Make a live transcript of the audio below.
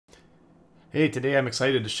Hey, today I'm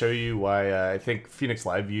excited to show you why I think Phoenix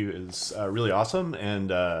LiveView is really awesome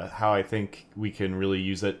and how I think we can really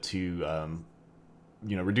use it to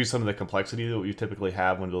reduce some of the complexity that we typically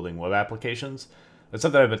have when building web applications. It's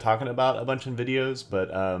something I've been talking about a bunch in videos,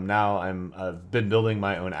 but now I've been building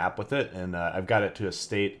my own app with it, and I've got it to a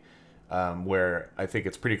state where I think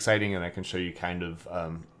it's pretty exciting, and I can show you kind of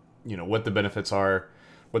what the benefits are,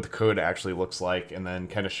 what the code actually looks like, and then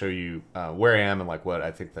kind of show you where I am and like what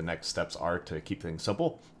I think the next steps are to keep things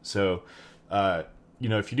simple. So,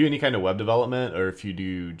 if you do any kind of web development, or if you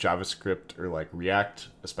do JavaScript or like React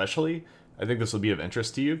especially, I think this will be of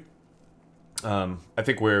interest to you. I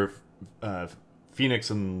think where Phoenix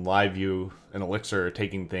and LiveView and Elixir are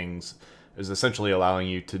taking things is essentially allowing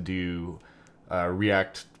you to do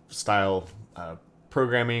React style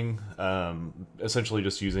programming, essentially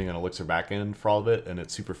just using an Elixir backend for all of it, and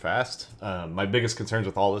it's super fast. My biggest concerns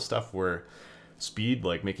with all this stuff were speed,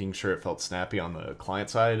 like making sure it felt snappy on the client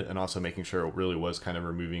side, and also making sure it really was kind of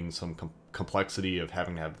removing some complexity of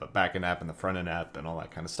having to have the backend app and the front end app and all that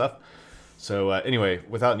kind of stuff. So anyway,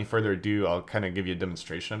 without any further ado, I'll kind of give you a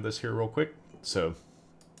demonstration of this here real quick. So I'm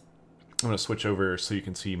going to switch over so you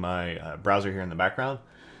can see my browser here in the background.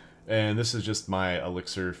 And this is just my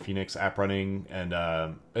Elixir Phoenix app running, and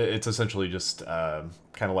it's essentially just kind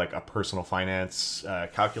of like a personal finance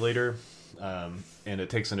calculator, and it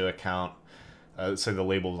takes into account, say the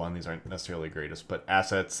labels on these aren't necessarily the greatest, but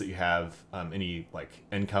assets that you have, any like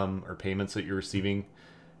income or payments that you're receiving,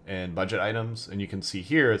 and budget items. And you can see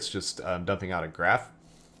here it's just dumping out a graph.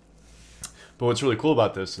 But what's really cool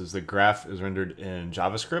about this is the graph is rendered in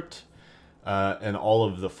JavaScript. And all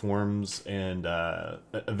of the forms and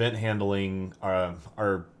event handling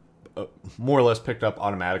are more or less picked up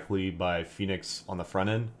automatically by Phoenix on the front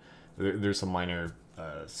end. There's some minor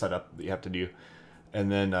setup that you have to do,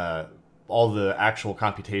 and then all the actual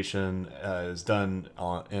computation is done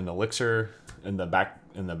in Elixir in the back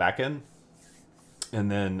end, and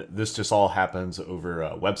then this just all happens over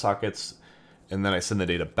WebSockets, and then I send the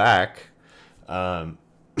data back, and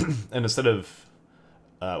instead of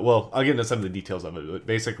well, I'll get into some of the details of it, but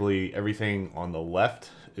basically everything on the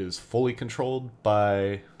left is fully controlled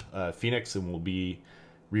by Phoenix and will be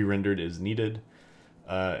re-rendered as needed.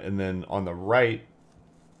 And then on the right,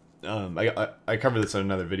 I covered this in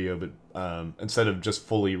another video, but instead of just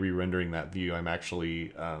fully re-rendering that view, I'm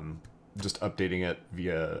actually just updating it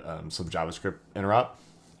via some JavaScript interop.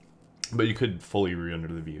 But you could fully re-render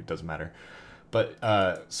the view, it doesn't matter. But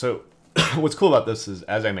so what's cool about this is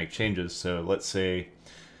as I make changes, so let's say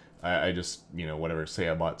I just, whatever, say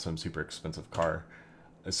I bought some super expensive car.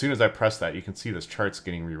 As soon as I press that, you can see this chart's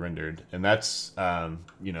getting re-rendered. And that's,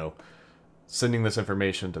 sending this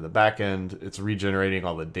information to the back end. It's regenerating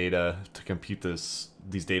all the data to compute these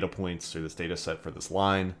data points or this data set for this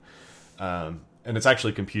line. And it's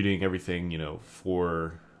actually computing everything,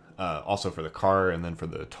 for also for the car and then for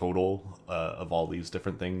the total of all these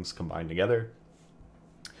different things combined together.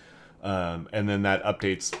 And then that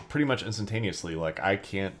updates pretty much instantaneously. Like I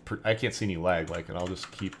can't see any lag. Like, and I'll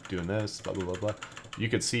just keep doing this. Blah blah blah blah. You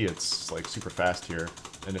could see it's like super fast here.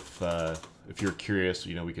 And if you're curious,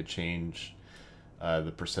 we could change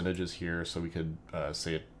the percentages here. So we could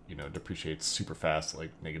say it depreciates super fast, like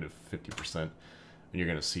negative 50%, and you're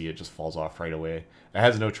gonna see it just falls off right away. It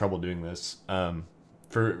has no trouble doing this.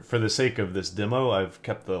 For the sake of this demo, I've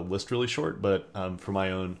kept the list really short, but for my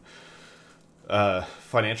own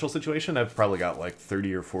financial situation, I've probably got like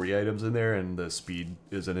 30 or 40 items in there, and the speed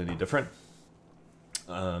isn't any different.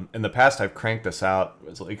 In the past, I've cranked this out.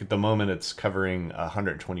 It's like at the moment, it's covering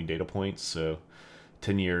 120 data points, so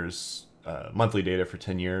 10 years, monthly data for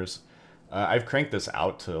 10 years. I've cranked this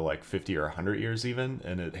out to like 50 or 100 years even,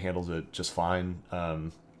 and it handles it just fine.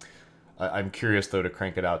 I'm curious though to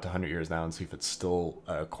crank it out to 100 years now and see if it's still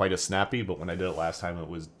quite as snappy, but when I did it last time, it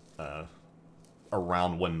was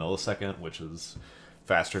around 1 millisecond, which is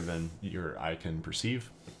faster than your eye can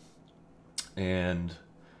perceive. And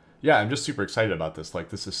yeah, I'm just super excited about this. Like,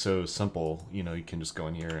 this is so simple. You can just go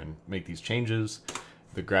in here and make these changes.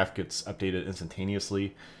 The graph gets updated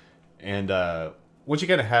instantaneously. And once you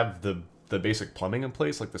kind of have the basic plumbing in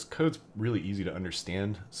place, like, this code's really easy to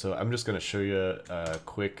understand. So I'm just going to show you a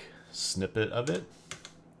quick snippet of it.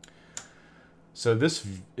 So this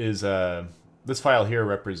is this file here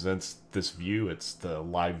represents this view. It's the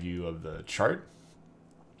live view of the chart.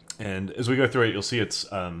 And as we go through it, you'll see it's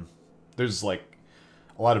there's like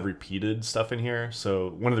a lot of repeated stuff in here. So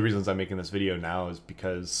one of the reasons I'm making this video now is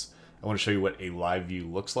because I want to show you what a live view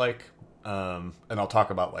looks like. And I'll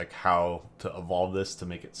talk about like how to evolve this to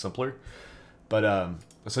make it simpler. But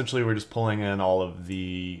essentially we're just pulling in all of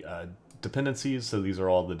the dependencies. So these are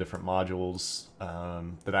all the different modules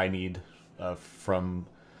that I need from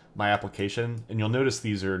my application. And you'll notice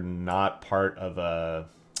these are not part of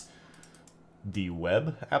the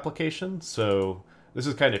web application. So this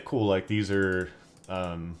is kind of cool. Like these are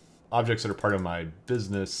objects that are part of my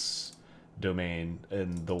business domain,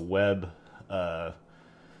 and the web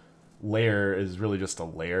layer is really just a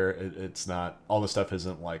layer. It's not, all the stuff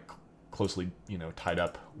isn't like closely, tied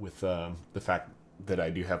up with the fact that I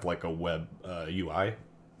do have like a web UI.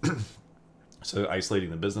 So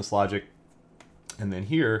isolating the business logic. And then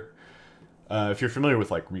here, if you're familiar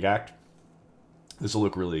with like React, this will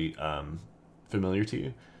look really familiar to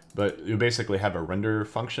you, but you basically have a render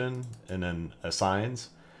function and then assigns,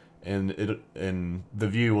 and the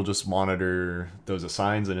view will just monitor those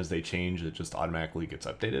assigns, and as they change, it just automatically gets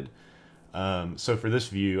updated. So for this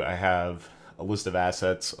view, I have a list of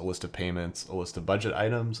assets, a list of payments, a list of budget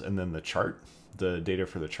items, and then the chart, the data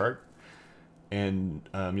for the chart. And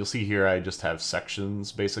you'll see here I just have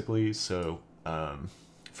sections basically. So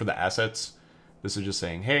for the assets, this is just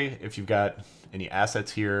saying, hey, if you've got any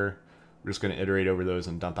assets here, we're just going to iterate over those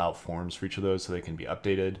and dump out forms for each of those so they can be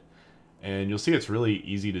updated. And you'll see it's really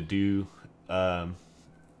easy to do.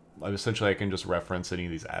 Essentially, I can just reference any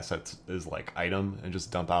of these assets as like item and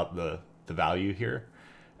just dump out the value here.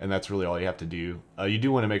 And that's really all you have to do. You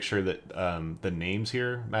do want to make sure that the names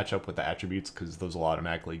here match up with the attributes, because those will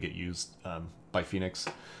automatically get used by Phoenix.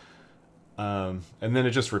 And then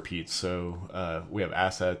it just repeats. So we have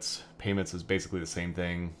assets, payments is basically the same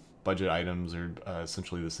thing. Budget items are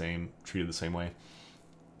essentially the same, treated the same way.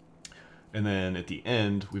 And then at the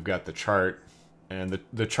end, we've got the chart. And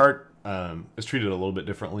the chart is treated a little bit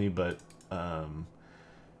differently, but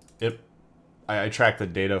I track the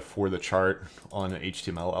data for the chart on an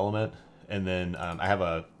HTML element. And then I have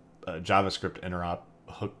a JavaScript interop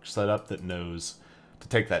hook set up that knows to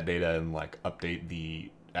take that data and like update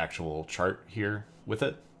the actual chart here with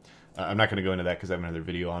it. I'm not going to go into that because I have another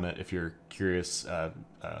video on it. If you're curious,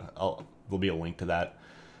 there'll be a link to that.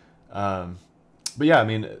 But yeah, I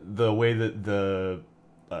mean, the way that the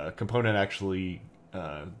component actually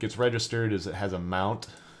gets registered is it has a mount.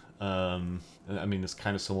 I mean, it's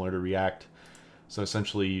kind of similar to React. So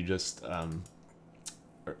essentially you just,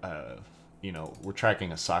 we're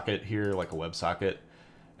tracking a socket here, like a WebSocket.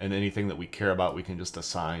 And anything that we care about, we can just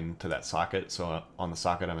assign to that socket. So on the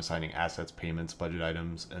socket, I'm assigning assets, payments, budget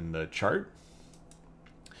items, and the chart.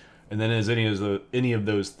 And then as any of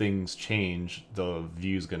those things change, the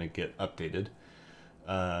view is going to get updated.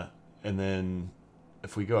 And then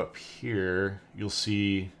if we go up here, you'll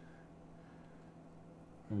see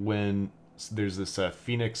when there's this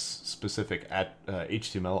Phoenix specific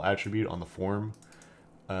HTML attribute on the form.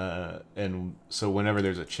 And so whenever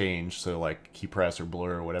there's a change, so like key press or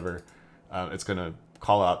blur or whatever, it's going to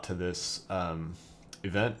call out to this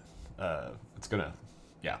event. It's going to,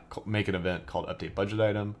 make an event called update budget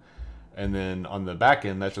item. And then on the back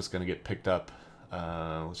end, that's just going to get picked up.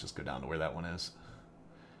 Let's just go down to where that one is.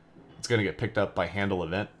 It's going to get picked up by handle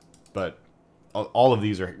event, but all of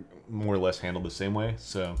these are more or less handled the same way.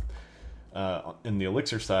 So in the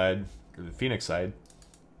Elixir side, or the Phoenix side,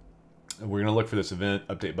 we're going to look for this event,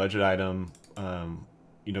 update budget item.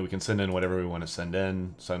 We can send in whatever we want to send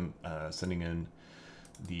in. So I'm sending in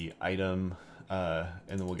the item, and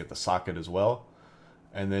then we'll get the socket as well.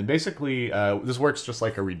 And then basically, this works just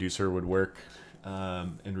like a reducer would work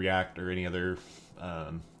in React or any other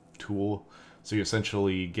tool. So you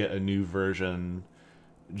essentially get a new version,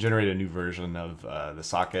 generate a new version of the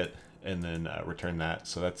socket, and then return that.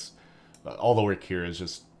 So that's all the work here is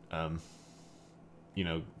just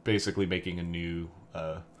basically making a new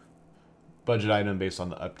budget item based on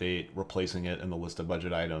the update, replacing it in the list of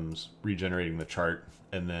budget items, regenerating the chart,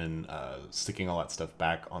 and then sticking all that stuff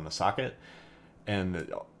back on the socket. And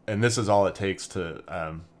this is all it takes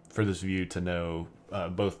to for this view to know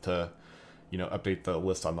both to update the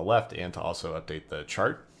list on the left and to also update the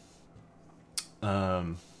chart.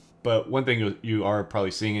 But one thing you are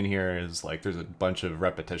probably seeing in here is like there's a bunch of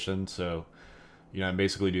repetition. So I'm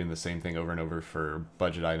basically doing the same thing over and over for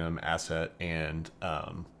budget item, asset, and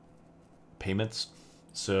payments.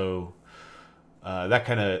 So that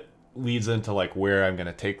kind of leads into like where I'm going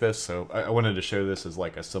to take this. So I wanted to show this as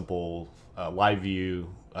like a simple live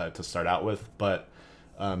view to start out with, but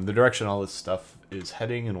the direction all this stuff is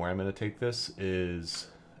heading and where I'm going to take this is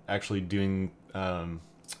actually doing a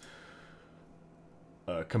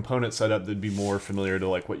component setup that'd be more familiar to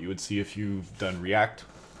like what you would see if you've done React,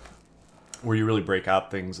 where you really break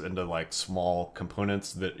out things into like small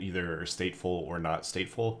components that either are stateful or not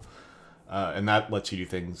stateful. And that lets you do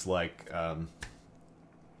things like,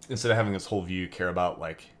 instead of having this whole view care about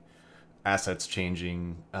like assets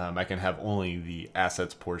changing, I can have only the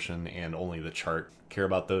assets portion and only the chart care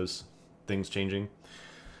about those things changing.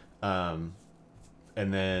 And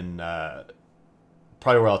then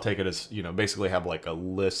probably where I'll take it is, basically have like a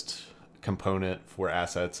list component for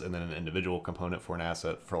assets and then an individual component for an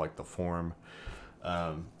asset for like the form.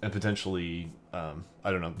 And potentially, I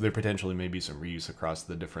don't know, there potentially may be some reuse across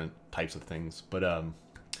the different types of things. But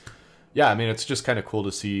yeah, I mean, it's just kind of cool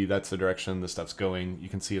to see that's the direction this stuff's going. You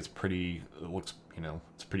can see it looks,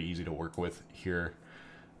 it's pretty easy to work with here.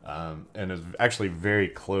 And it's actually very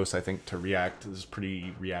close, I think, to React. This is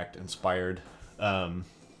pretty React inspired.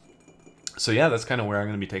 So yeah, that's kind of where I'm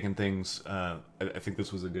going to be taking things. I think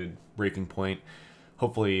this was a good breaking point.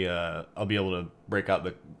 Hopefully, I'll be able to break out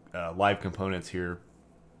the live components here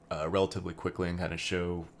relatively quickly and kind of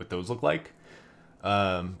show what those look like.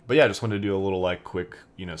 But yeah, I just wanted to do a little quick,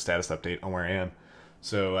 status update on where I am.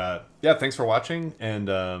 So yeah, thanks for watching. And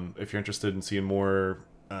if you're interested in seeing more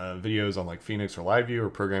videos on Phoenix or LiveView or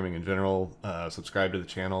programming in general, subscribe to the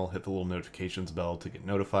channel, hit the little notifications bell to get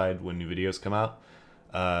notified when new videos come out.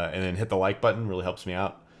 And then hit the like button, really helps me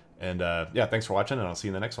out. And yeah, thanks for watching, and I'll see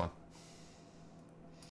you in the next one.